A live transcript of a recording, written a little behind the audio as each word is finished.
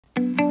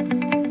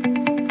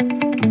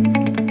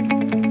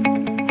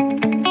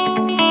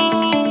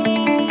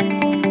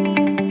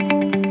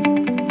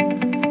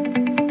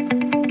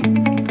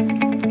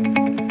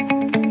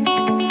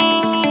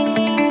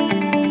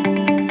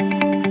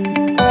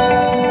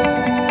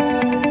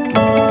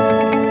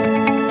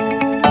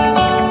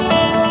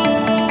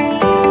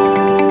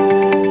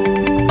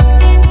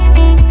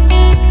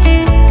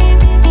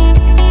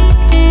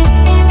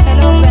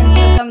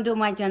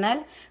my channel.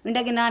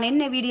 இன்றைக்கு நான்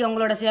என்ன வீடியோ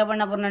உங்களோட ஷேர்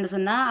பண்ண போறேன்னு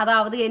சொன்னா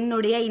அதாவது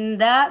என்னுடைய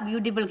இந்த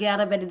பியூட்டிஃபுல்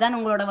கேரை பத்தி தான்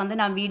உங்களோட வந்து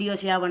நான் வீடியோ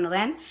ஷேர்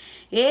பண்றேன்.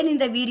 ஏன்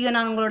இந்த வீடியோ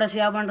நான் உங்களோட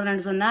ஷேர்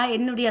பண்றேன்னு சொன்னா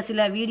என்னுடைய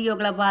சில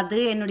வீடியோக்களை பார்த்து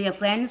என்னுடைய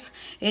ஃப்ரெண்ட்ஸ்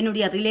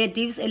என்னுடைய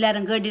ரிலேட்டிவ்ஸ்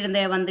எல்லாரும்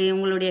கேட்டிருந்தே வந்து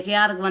உங்களுடைய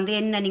ஹேருக்கு வந்து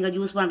என்ன நீங்க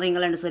யூஸ்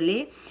பண்றீங்கன்னு சொல்லி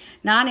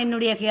நான்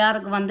என்னுடைய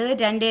ஹேருக்கு வந்து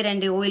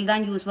ரெண்டு ஆயில்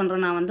தான் யூஸ்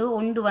பண்றேன். நான் வந்து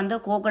ஒன்று வந்து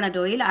கோகனட்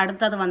ஆயில்,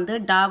 அடுத்தது வந்து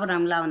டாபர்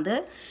அம்லா. வந்து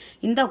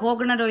இந்த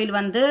கோகனட் ஆயில்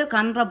வந்து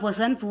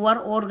 100%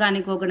 புவர்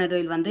ஆர்கானிக் கோகனட்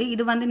ஆயில். வந்து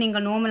இது வந்து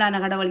நீங்கள்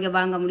நார்மலான கடவுளிக்க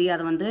வாங்க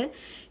முடியாது. வந்து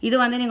இது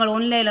வந்து நீங்கள்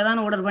ஆன்லைனில்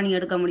தான் ஆர்டர் பண்ணி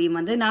எடுக்க முடியும்.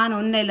 வந்து நான்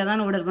ஆன்லைனில்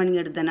தான் ஆர்டர்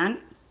பண்ணி எடுத்தேன். நான்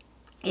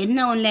என்ன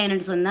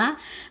ஆன்லைன்னு சொன்னால்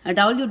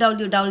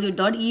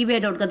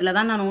www.ebay.com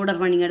தான் நான் ஆர்டர்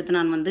பண்ணி எடுத்து.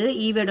 நான் வந்து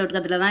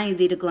ebay.com தான்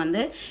இது இருக்குது.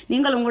 வந்து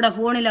நீங்கள் உங்களோட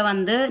ஃபோனில்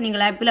வந்து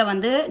நீங்கள் ஆப்பில்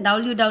வந்து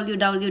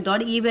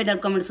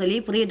www.ebay.com சொல்லி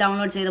ஃப்ரீ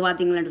டவுன்லோட் செய்து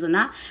பார்த்தீங்கன்னு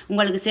சொன்னால்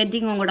உங்களுக்கு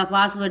செட்டிங் உங்களோட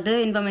பாஸ்வேர்டு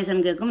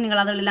இன்ஃபர்மேஷன் கேட்கும்.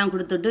 நீங்கள் அதெல்லாம்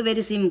கொடுத்துட்டு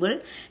வெரி சிம்பிள்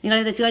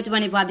நீங்கள் இதை சர்ச்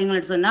பண்ணி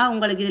பார்த்தீங்கன்னு சொன்னால்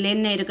உங்களுக்கு இதில்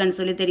என்ன இருக்குன்னு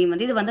சொல்லி தெரியும்.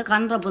 வந்து இது வந்து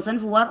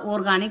 100% புவர்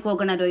ஆர்கானிக்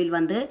கோகனட் ஆயில்.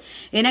 வந்து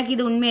எனக்கு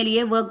இது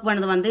உண்மையிலேயே ஒர்க்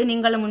பண்ணது. வந்து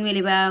நீங்களும்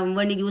உண்மையிலேயே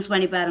வேண்டி யூஸ்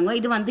பண்ணி பாருங்க.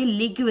 இது வந்து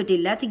லிக்விட்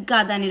இல்லை,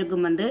 திக்காக தான்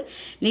இருக்கும். வந்து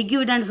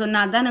லிக்விட்னு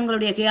சொன்னால் தான்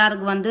எங்களுடைய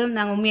ஹேருக்கு வந்து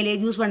நாங்கள் உண்மையிலேயே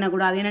யூஸ்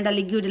பண்ணக்கூடாது. ஏன்னா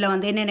லிக்விடில்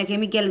வந்து என்னென்ன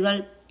கெமிக்கல்கள்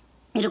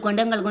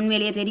இருக்குண்டு எங்களுக்கு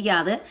உண்மையிலேயே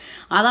தெரியாது.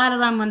 அதால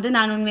தான் வந்து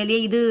நான் உண்மையிலேயே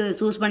இது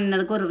சூஸ்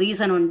பண்ணினதுக்கு ஒரு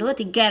ரீசன் உண்டு.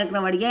 திக்காக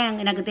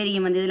இருக்கிறபடியாக எனக்கு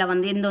தெரியும் வந்து இதில்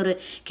வந்து எந்த ஒரு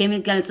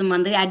கெமிக்கல்ஸும்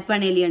வந்து ஆட்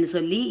பண்ணலையேன்னு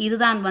சொல்லி.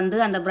 இதுதான் வந்து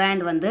அந்த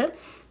பிராண்ட் வந்து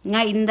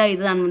இந்த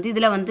இதுதான் வந்து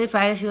இதில் வந்து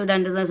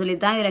ஃபேஷூட்ன்று தான்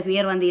சொல்லித்தான் இதில்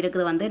பேர் வந்து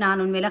இருக்குது. வந்து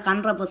நான் உண்மையில்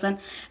 100%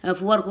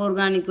 புவர்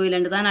ஆர்கானிக்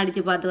ஆயில் தான்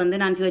அடித்து பார்த்து வந்து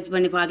நான் சர்ச்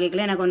பண்ணி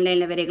பார்க்கல. எனக்கு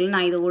ஆன்லைனில் வரைக்கல.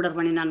 நான் இதை ஆர்டர்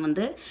பண்ணி நான்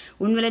வந்து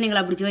உண்மையில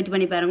நீங்கள் அப்படி சர்ச்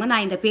பண்ணி பாருங்க.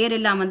 நான் இந்த பேர்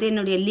எல்லாம் வந்து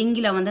என்னுடைய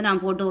லிங்கில் வந்து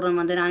நான் போட்டு விட்றேன்.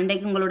 வந்து நான்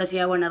இன்றைக்கு உங்களோட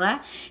ஷேர் பண்ணுற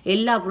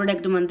எல்லா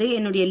ப்ராடக்ட்டும் வந்து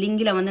என்னுடைய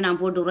லிங்கில் வந்து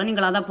நான் போட்டு விட்றேன்.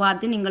 நீங்கள் அதை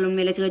பார்த்து நீங்கள்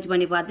உண்மையிலே சர்ச்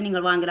பண்ணி பார்த்து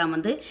நீங்கள் வாங்கலாம்.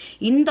 வந்து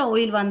இந்த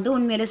ஆயில் வந்து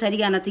உண்மையிலே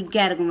சரியான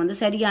திக்காக இருக்கும். வந்து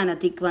சரியான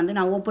திக் வந்து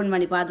நான் ஓப்பன்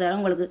பண்ணி பார்த்து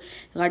உங்களுக்கு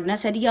காட்டினா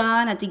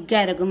சரியான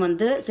திக்காக இருக்கும்.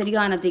 வந்து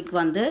சரியான திக்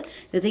வந்து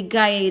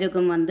திக்காயே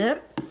இருக்கும். வந்து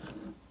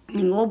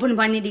நீங்கள் ஓப்பன்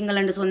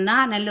பண்ணிட்டீங்களன்னு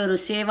சொன்னால் நல்ல ஒரு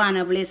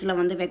சேவான பிளேஸில்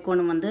வந்து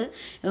வைக்கணும். வந்து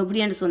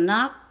எப்படின்னு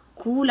சொன்னால்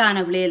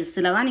கூலான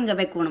பிளேஸில் தான் நீங்கள்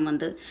வைக்கணும்.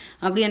 வந்து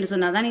அப்படின்னு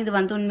சொன்னால் தான் இது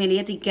வந்து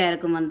உண்மையிலேயே திக்காக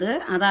இருக்கும். வந்து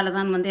அதால்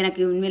தான் வந்து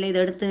எனக்கு உண்மையிலே இதை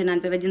எடுத்து நான்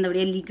இப்போ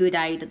வச்சிருந்தபடியே லிக்விட்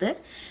ஆகிடுது.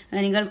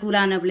 நீங்கள்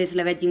கூலான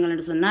பிளேஸில்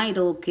வச்சிங்கன்னு சொன்னால்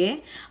இது ஓகே.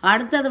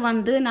 அடுத்தது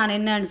வந்து நான்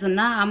என்னன்னு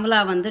சொன்னால் அம்லா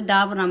வந்து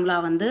டாபர் அம்லா.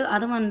 வந்து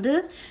அது வந்து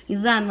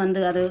இதுதான்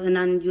வந்து அது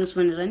நான் யூஸ்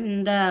பண்ணுறேன்.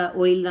 இந்த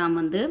ஆயில் தான்.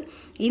 வந்து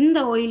இந்த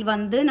ஆயில்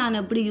வந்து நான்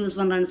எப்படி யூஸ்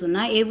பண்ணுறேன்னு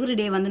சொன்னால்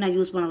எவ்ரிடே வந்து நான்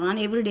யூஸ் பண்ணுறேன்.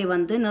 நான் எவ்ரிடே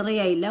வந்து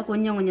நிறைய இல்லை,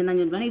 கொஞ்சம் கொஞ்சம் தான்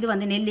யூஸ் பண்ணுறேன். இது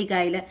வந்து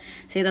நெல்லிக்காயில்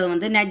செய்தது.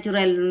 வந்து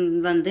நேச்சுரல்.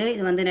 வந்து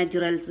இது வந்து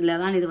நேச்சுரல்ஸில்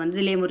தான். இது வந்து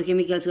இதுலேயும் ஒரு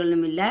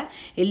கெமிக்கல்ஸ்களும் இல்லை,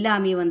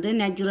 எல்லாமே வந்து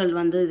நேச்சுரல்.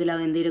 வந்து இதில்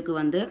வந்து இருக்குது.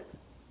 வந்து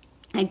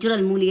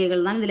நேச்சுரல்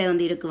மூலிகைகள் தான் இதில்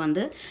வந்து இருக்குது.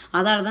 வந்து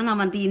அதால் தான் நான்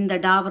வந்து இந்த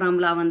டாபர்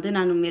அம்லா வந்து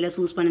நான் உண்மையில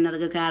சூஸ்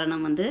பண்ணினதுக்கு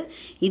காரணம். வந்து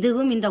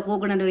இதுவும் இந்த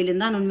கோகனட்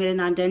ஆயிலும் தான் உண்மையில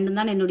நான் ரெண்டும்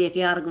தான் என்னுடைய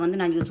ஹேருக்கு வந்து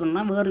நான் யூஸ்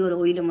பண்ணுவேன். வேறு ஒரு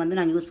ஆயிலும் வந்து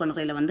நான் யூஸ்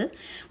பண்ணுறதில்ல. வந்து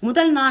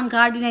முதல் நான்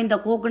காட்டின இந்த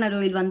கோகனட்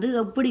ஆயில் வந்து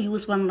எப்படி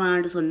யூஸ்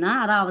பண்ணுறான்னு சொன்னால்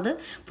அதாவது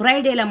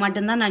ஃப்ரைடேயில்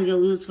மட்டும்தான் நான்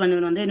யூஸ்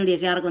பண்ணுவேன். வந்து என்னுடைய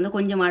ஹேருக்கு வந்து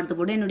கொஞ்சம் எடுத்து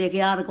போட்டு என்னுடைய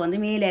ஹேருக்கு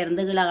வந்து மேலே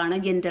இருந்து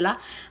கிழகான ஜென்டலாக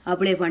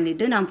அப்ளை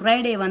பண்ணிவிட்டு நான்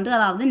ஃப்ரைடே வந்து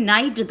அதாவது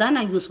நைட்டு தான்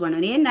நான் யூஸ்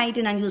பண்ணுவேன். ஏன்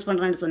நைட்டு நான் யூஸ்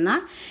பண்ணுறேன்னு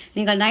சொன்னால்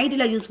நீங்கள்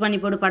நைட்டில் யூஸ் பண்ணி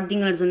போட்டு படுத்தீங்க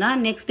சொன்னால்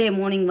நெக்ஸ்ட் டே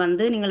மார்னிங்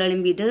வந்து நீங்கள்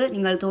எழும்பிட்டு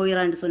நீங்கள்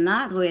துவையலான்னு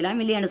சொன்னால் துவையலாம்,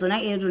 இல்லையான்னு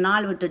சொன்னால் 7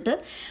 நாள் விட்டுட்டு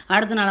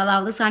அடுத்த நாள்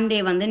அதாவது சண்டே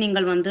வந்து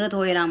நீங்கள் வந்து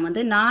துவையலாம்.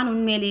 வந்து நான்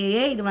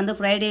உண்மையிலேயே இது வந்து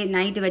ஃப்ரைடே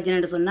நைட்டு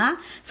வச்சேன்னு சொன்னால்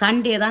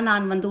சண்டே தான்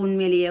நான் வந்து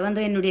உண்மையிலேயே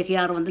வந்து என்னுடைய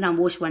ஹேர் வந்து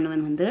நான் வாஷ்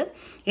பண்ணுவேன். வந்து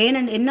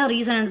என்ன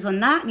ரீசன்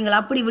சொன்னால்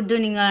நீங்கள் அப்படி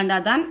விட்டு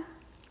நீங்கள் தான்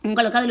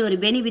உங்களுக்கு அதில் ஒரு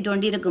பெனிஃபிட்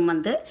ஒன்று இருக்கும்.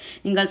 வந்து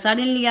நீங்கள்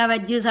சடன்லியாக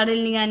வச்சு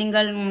சடன்லியாக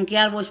நீங்கள்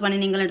கேர் வாஷ்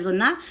பண்ணினீங்கன்னு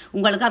சொன்னால்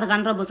உங்களுக்கு அது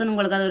 100%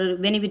 உங்களுக்கு அது ஒரு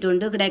பெனிஃபிட்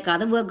ஒன்று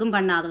கிடைக்காது, ஒர்க்கும்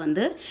பண்ணாது.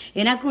 வந்து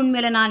எனக்கு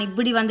உண்மையில் நான்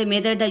இப்படி வந்து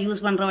மெத்தட்டை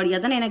யூஸ் பண்ணுற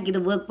வழியாக தான் எனக்கு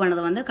இது ஒர்க்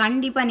பண்ணது. வந்து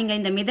கண்டிப்பாக நீங்கள்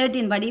இந்த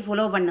மெத்தட்டின் படி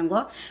ஃபாலோ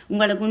பண்ணுங்க,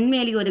 உங்களுக்கு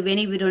உண்மையிலேயே ஒரு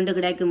பெனிஃபிட் ஒன்று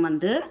கிடைக்கும்.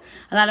 வந்து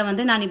அதால்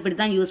வந்து நான் இப்படி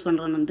தான் யூஸ்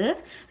பண்ணுறேன். வந்து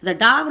இந்த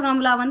டாபர்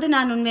அம்லா வந்து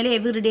நான் உண்மையிலே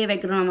எவ்ரிடே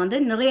வைக்கிறேன்.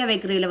 வந்து நிறைய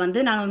வைக்கிறதில்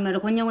வந்து நான்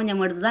உண்மையில கொஞ்சம்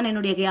கொஞ்சம் எடுத்து தான்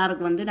என்னுடைய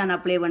ஹேருக்கு வந்து நான்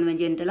அப்ளை பண்ணுவேன்.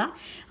 ஜென்டலாக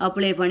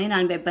அப்ளை பண்ணி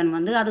நான்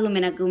வந்து அதுவும்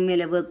எனக்கு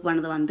உண்மையில ஒர்க்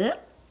பண்ணது. வந்து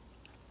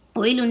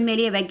ஆயில்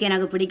உண்மையிலேயே வைக்க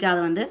எனக்கு பிடிக்காது.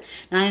 வந்து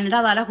நான் என்னடா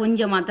வேலை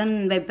கொஞ்சமாக தான்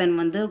வைப்பேன்.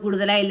 வந்து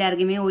கூடுதலாக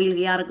எல்லாருக்குமே ஆயில்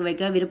யாருக்கு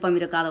வைக்க விருப்பம்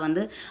இருக்காது.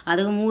 வந்து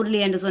அதுவும்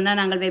ஊர்லேயே என்று சொன்னால்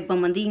நாங்கள்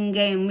வைப்போம். வந்து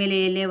இங்கே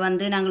உண்மையிலேயே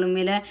வந்து நாங்கள்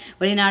உண்மையில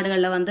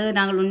வெளிநாடுகளில் வந்து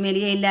நாங்கள்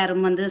உண்மையிலேயே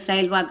எல்லாரும் வந்து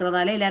ஸ்டைல்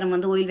பார்க்குறதால எல்லாரும்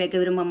வந்து ஆயில்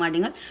வைக்க விரும்ப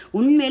மாட்டீங்க.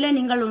 உண்மையிலே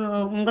நீங்கள்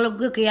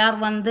உங்களுக்கு கேர்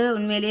வந்து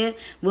உண்மையிலேயே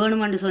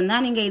வேணுமென்று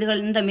சொன்னால்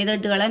நீங்கள் இந்த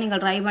மெதட்டுகளை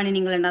நீங்கள் ட்ரை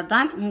பண்ணினீங்களா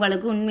தான்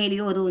உங்களுக்கு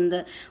உண்மையிலேயே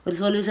ஒரு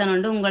சொல்யூஷன்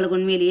உண்டு, உங்களுக்கு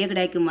உண்மையிலேயே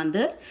கிடைக்கும்.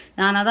 வந்து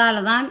நான்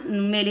அதால் தான்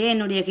உண்மையிலேயே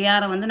என்னுடைய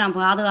கேரை வந்து நான்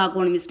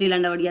பாதுகாக்கணும்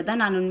ஸ்டீலாண்டபடியாக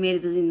தான் நான்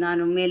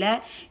உண்மையிலே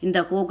இந்த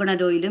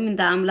கோகோனட் ஆயிலும்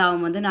இந்த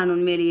ஆம்லாவும் வந்து நான்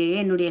உண்மையிலேயே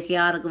என்னுடைய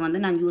ஹேருக்கு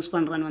வந்து நான் யூஸ்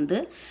பண்ணுறேன் வந்து.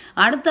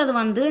 அடுத்தது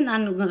வந்து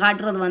நான்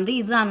காட்டுறது வந்து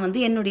இதுதான் வந்து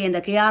என்னுடைய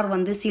இந்த ஹேர்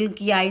வந்து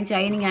சில்கியாயும்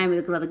ஷைனிங்காயும்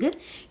இருக்கிறதுக்கு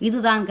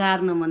இதுதான்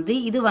காரணம் வந்து.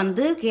 இது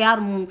வந்து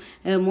ஹேர்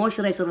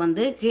மாய்ஸ்சரைசர்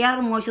வந்து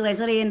ஹேர்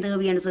மாய்ஸ்சரைசர் ஏன்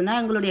தேவைன்னு சொன்னால்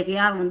எங்களுடைய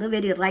ஹேர் வந்து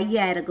வெரி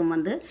ட்ரையாக இருக்கும்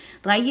வந்து.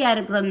 ட்ரையாக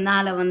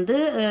இருக்கிறதுனால வந்து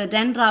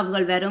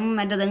டென்ட்ராஃப்கள் வரும்,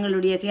 மற்றது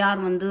எங்களுடைய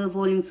ஹேர் வந்து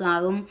ஃபோலிங்ஸ்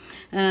ஆகும்,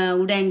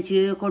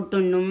 உடைஞ்சு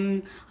கொட்டுண்ணும்.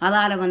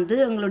 அதால் வந்து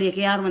எங்களுடைய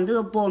ஹேர் வந்து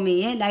எப்போவுமே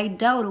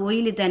லைட்டாக ஒரு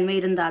ஒயிலி தன்மை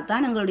இருந்தால்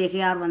தான் எங்களுடைய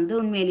ஹேர் வந்து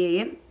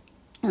உண்மையிலேயே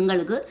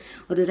எங்களுக்கு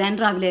ஒரு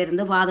டென்ட்ராஃபில்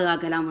இருந்து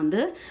பாதுகாக்கலாம் வந்து.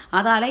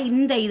 அதால்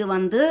இந்த இது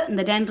வந்து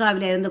இந்த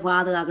டென்ட்ராஃபில் இருந்து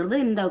பாதுகாக்கிறது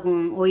இந்த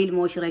ஆயில்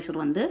மாய்ஸ்சரைசர்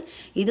வந்து.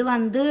 இது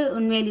வந்து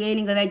உண்மையிலேயே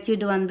நீங்கள்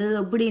வச்சுட்டு வந்து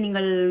எப்படி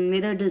நீங்கள்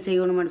மெதட்டு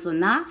செய்யணும்னு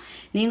சொன்னால்,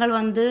 நீங்கள்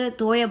வந்து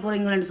தோய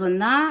போகிறீங்கன்னு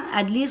சொன்னால்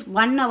அட்லீஸ்ட்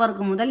 1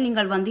 ஹவருக்கு முதல்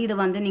நீங்கள் வந்து இது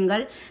வந்து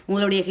நீங்கள்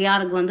உங்களுடைய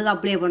ஹேருக்கு வந்து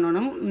அப்ளை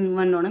பண்ணணும்.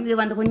 இது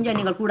வந்து கொஞ்சம்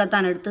நீங்கள்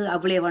கூடத்தான் எடுத்து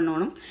அப்ளை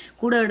பண்ணணும்.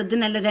 கூட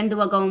எடுத்து நல்ல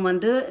 2 பக்கமும்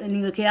வந்து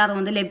நீங்கள் ஹேரை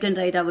வந்து லெஃப்ட்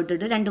அண்ட் ரைட்டாக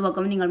விட்டுட்டு 2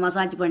 பக்கமும் நீங்கள்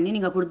மசாஜ் பண்ணி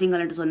நீங்கள்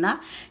கொடுத்தீங்கன்னு சொன்னால்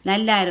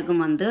நல்லா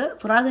இருக்கும் வந்து.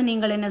 பிறகு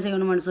நீங்கள் என்ன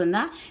செய்யணும்னு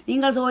சொன்னால்,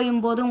 நீங்கள்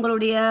தோயும் போது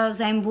உங்களுடைய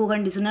ஷாம்பு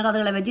கண்டிஷனர்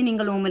அதுகளை வச்சு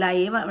நீங்கள்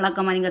உண்மையிலேயே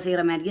வழக்கமாக நீங்கள்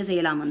செய்கிற மாதிரியே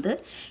செய்யலாம் வந்து.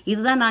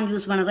 இதுதான் நான்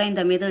யூஸ் பண்ணுறேன்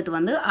இந்த மெத்தட்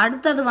வந்து.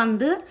 அடுத்தது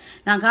வந்து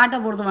நான் காட்ட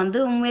போகிறது வந்து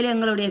உண்மையிலே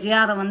எங்களுடைய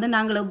ஹேரை வந்து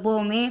நாங்கள்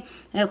எப்போவுமே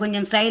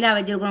கொஞ்சம் ஸ்டைலாக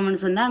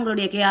வச்சுருக்கணும்னு சொன்னால்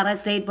எங்களுடைய ஹேரை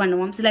ஸ்ட்ரைட்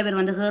பண்ணுவோம். சில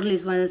பேர் வந்து ஹேர்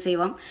ரிலீஸ்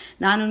செய்வோம்.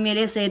 நான்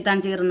உண்மையிலே ஸ்ட்ரைட்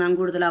தான் செய்கிறேன் நான்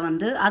கூடுதலாக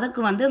வந்து.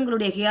 அதுக்கு வந்து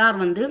எங்களுடைய ஹேர்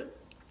வந்து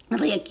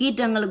நிறைய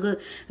கீட்டங்களுக்கு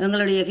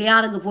எங்களுடைய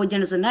ஹேருக்கு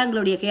போச்சுன்னு சொன்னால்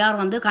எங்களுடைய ஹேர்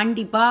வந்து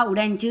கண்டிப்பாக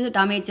உடைஞ்சு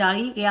டேமேஜ்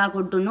ஆகி ஹேர்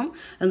கொட்டணும்.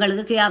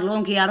 எங்களுக்கு ஹேர்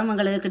லாங் ஹேரும்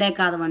எங்களுக்கு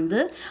கிடைக்காது வந்து.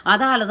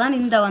 அதால் தான்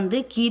இந்த வந்து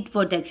கீட்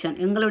ப்ரொடெக்ஷன்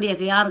எங்களுடைய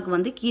ஹேருக்கு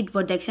வந்து கீட்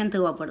ப்ரொடெக்ஷன்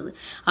தேவைப்படுது.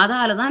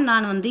 அதால் தான்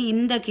நான் வந்து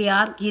இந்த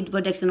கீட்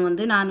ப்ரொடெக்ஷன்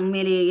வந்து நான்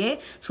உண்மையிலேயே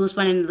சூஸ்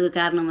பண்ணினதுக்கு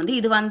காரணம் வந்து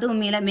இது வந்து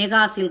உண்மையில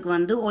மெகா சில்க்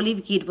வந்து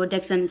ஒலிவ் கீட்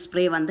ப்ரொடெக்ஷன்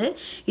ஸ்ப்ரே வந்து.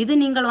 இது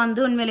நீங்கள்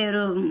வந்து உண்மையிலே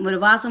ஒரு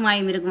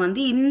வாசமாயும் இருக்கும்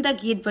வந்து. இந்த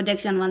கீட்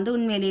ப்ரொடெக்ஷன் வந்து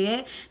உண்மையிலேயே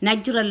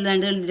நேச்சுரல்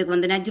இருக்கு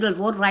வந்து நேச்சுரல்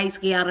ஃபோர் ரைஸ்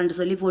கேர்ன்னு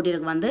சொல்லி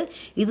போட்டிருக்கு வந்து.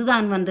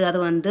 இதுதான் வந்து அது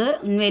வந்து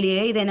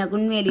உண்மையிலேயே இது எனக்கு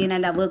உண்மையிலேயே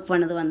நல்லா ஒர்க்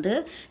பண்ணுது வந்து.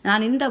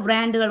 நான் இந்த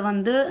பிராண்டுகள்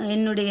வந்து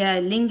என்னுடைய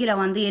லிங்கில்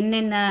வந்து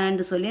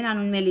என்னென்னு சொல்லி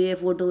நான் உண்மையிலேயே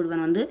போட்டு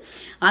விடுவேன் வந்து.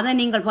 அதை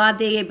நீங்கள்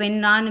பார்த்தே இப்போ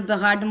நான் இப்போ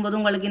காட்டும்போது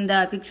உங்களுக்கு இந்த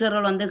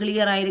பிக்சர்கள் வந்து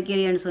கிளியராக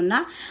இருக்கிறேன்னு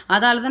சொன்னால்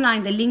அதால் தான் நான்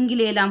இந்த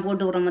லிங்கிலே எல்லாம்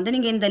போட்டு விடுறேன் வந்து.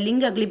 நீங்கள் இந்த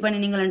லிங்கை கிளிக்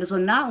பண்ணினீங்கன்னு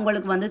சொன்னால்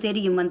உங்களுக்கு வந்து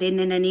தெரியும் வந்து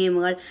என்னென்ன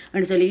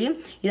நேம்கள் சொல்லி.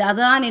 இது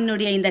அதான்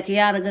என்னுடைய இந்த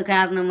ஹேருக்கு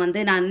காரணம் வந்து.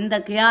 நான்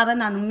இந்த ஹேரை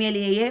நான்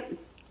உண்மையிலேயே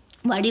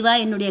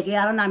வடிவாக என்னுடைய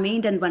ஹேரை நான்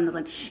மெயின்டைன்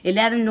பண்ணுறேன்.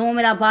 எல்லோரும்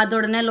நோமலாக பார்த்த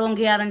உடனே லாங்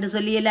ஹேர்ன்னு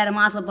சொல்லி எல்லோரும்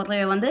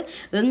ஆசைப்படுறவை வந்து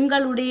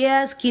எங்களுடைய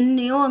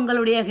ஸ்கின்னையோ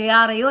எங்களுடைய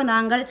ஹேரையோ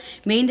நாங்கள்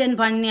மெயின்டைன்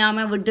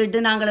பண்ணாமல்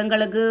விட்டுட்டு நாங்கள்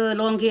எங்களுக்கு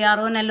லாங்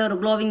ஹேரோ நல்ல ஒரு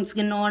க்ளோவிங்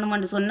ஸ்கின்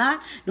வேணும்னு சொன்னால்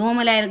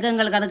நோமலாக இருக்க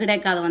எங்களுக்கு அது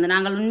கிடைக்காது வந்து.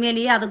 நாங்கள்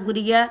உண்மையிலேயே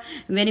அதுக்குரிய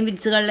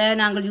பெனிஃபிட்ஸுகளை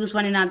நாங்கள் யூஸ்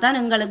பண்ணினா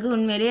தான் எங்களுக்கு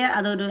உண்மையிலேயே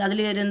அது ஒரு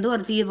அதிலிருந்து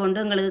ஒரு தீர்வு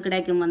வந்து எங்களுக்கு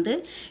கிடைக்கும் வந்து.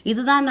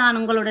 இதுதான்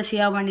நான் உங்களோட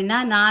ஷேர்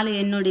பண்ணினா 4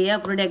 என்னுடைய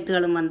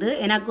ப்ராடக்ட்டுகளும் வந்து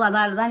எனக்கு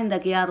அதால் தான் இந்த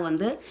ஹேர்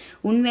வந்து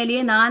உண்மையிலேயே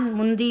நான்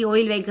முந்தி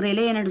ஆயில்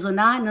வைக்கிறதிலே என்னென்னு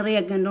சொன்னால்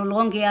நிறைய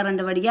லாங்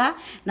ஹேர்ன்றபடியாக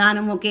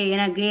நானும் ஓகே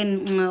எனக்கு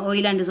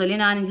ஆயில்ன்னு சொல்லி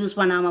நான் யூஸ்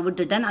பண்ணாமல்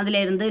விட்டுட்டேன்.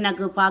 அதிலேருந்து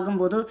எனக்கு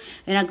பார்க்கும்போது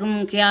எனக்கும்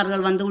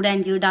ஹேர்கள் வந்து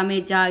உடைஞ்சு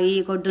டேமேஜ் ஆகி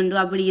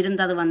கொட்டுண்டு அப்படி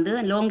இருந்தது வந்து.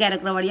 லாங் ஹேர்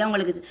இருக்கிறபடியாக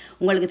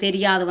உங்களுக்கு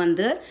தெரியாது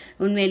வந்து.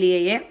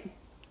 உண்மையிலேயே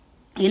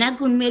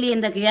எனக்கு உண்மையிலேயே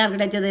இந்த ஹேர்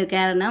கிடைச்சதுக்கு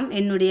காரணம்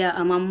என்னுடைய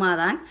அம்மா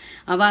தான்.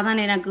 அவள் தான்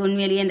எனக்கு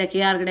உண்மையிலேயே இந்த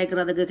ஹேர்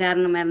கிடைக்கிறதுக்கு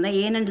காரணமாக இருந்தேன்.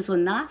 ஏனென்று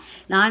சொன்னால்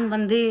நான்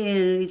வந்து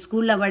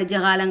ஸ்கூலில்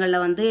படித்த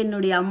காலங்களில் வந்து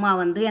என்னுடைய அம்மா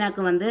வந்து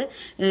எனக்கு வந்து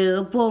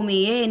எப்போவுமே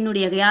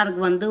என்னுடைய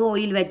ஹேருக்கு வந்து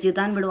ஆயில் வச்சு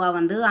தான் விடுவா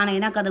வந்து. ஆனால்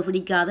எனக்கு அது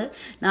பிடிக்காது.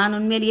 நான்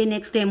உண்மையிலேயே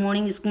நெக்ஸ்ட் டே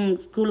மார்னிங்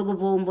ஸ்கூலுக்கு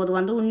போகும்போது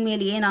வந்து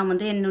உண்மையிலேயே நான்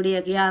வந்து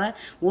என்னுடைய ஹேரை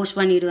வாஷ்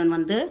பண்ணிடுவேன்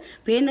வந்து.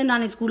 பேருந்து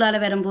நான் ஸ்கூலால்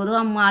வரும்போது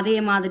அம்மா அதே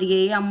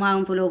மாதிரியே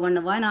அம்மாவும் ஃபாலோ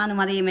பண்ணுவாள்,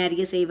 நானும் அதே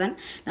மாதிரியே செய்வேன்.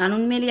 நான்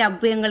உண்மையிலேயே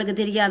இப்போ எங்களுக்கு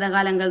தெரியாத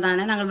காலங்கள்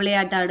தானே நாங்கள்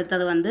விளையாட்டை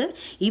எடுத்தது வந்து.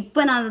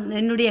 இப்போ நான்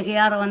என்னுடைய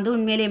ஹேரை வந்து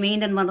உண்மையிலேயே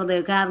மெயின்டைன்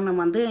பண்ணுறதுக்கு காரணம்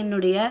வந்து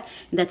என்னுடைய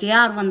இந்த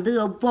ஹேர் வந்து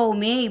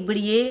எப்போவுமே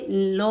இப்படியே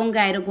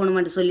லாங்காக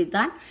இருக்கணும்னு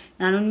சொல்லித்தான்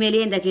நான்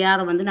உண்மையிலேயே இந்த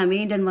ஹேரை வந்து நான்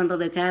மெயின்டைன்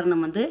பண்ணுறதுக்கு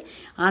காரணம் வந்து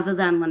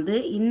அதுதான் வந்து.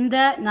 இந்த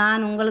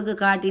நான் உங்களுக்கு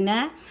காட்டின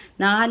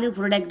 4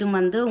 ப்ராடக்ட்டும்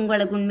வந்து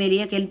உங்களுக்கு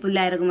உண்மையிலேயே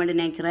ஹெல்ப்ஃபுல்லாக இருக்குமென்னு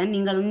நினைக்கிறேன்.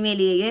 நீங்கள்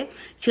உண்மையிலேயே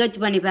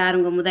சர்ச் பண்ணி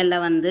பாருங்க. முதல்ல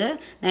வந்து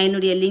நான்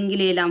என்னுடைய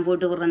லிங்கிலே எல்லாம்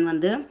போட்டு விட்றேன்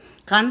வந்து.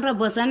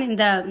 100%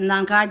 இந்த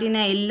நான்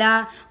காட்டின எல்லா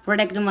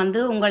ப்ராடக்ட்டும் வந்து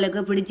உங்களுக்கு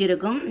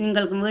பிடிச்சிருக்கும்.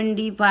 உங்களுக்கு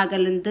வேண்டி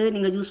பார்க்கலன்ட்டு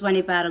நீங்கள் யூஸ்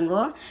பண்ணி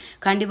பாருங்க.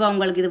 கண்டிப்பாக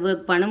உங்களுக்கு இது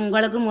ஒர்க் பண்ணும்.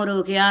 உங்களுக்கும் ஒரு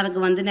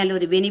ஹேருக்கு வந்து நல்ல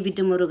ஒரு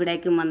பெனிஃபிட்டும் ஒரு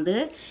கிடைக்கும் வந்து.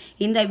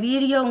 இந்த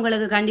வீடியோ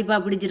உங்களுக்கு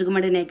கண்டிப்பாக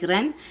பிடிச்சிருக்குமென்னு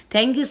நினைக்கிறேன்.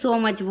 Thank you so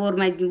much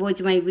for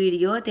watch my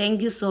video.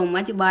 Thank you so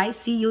much. Bye.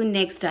 See you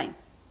next time.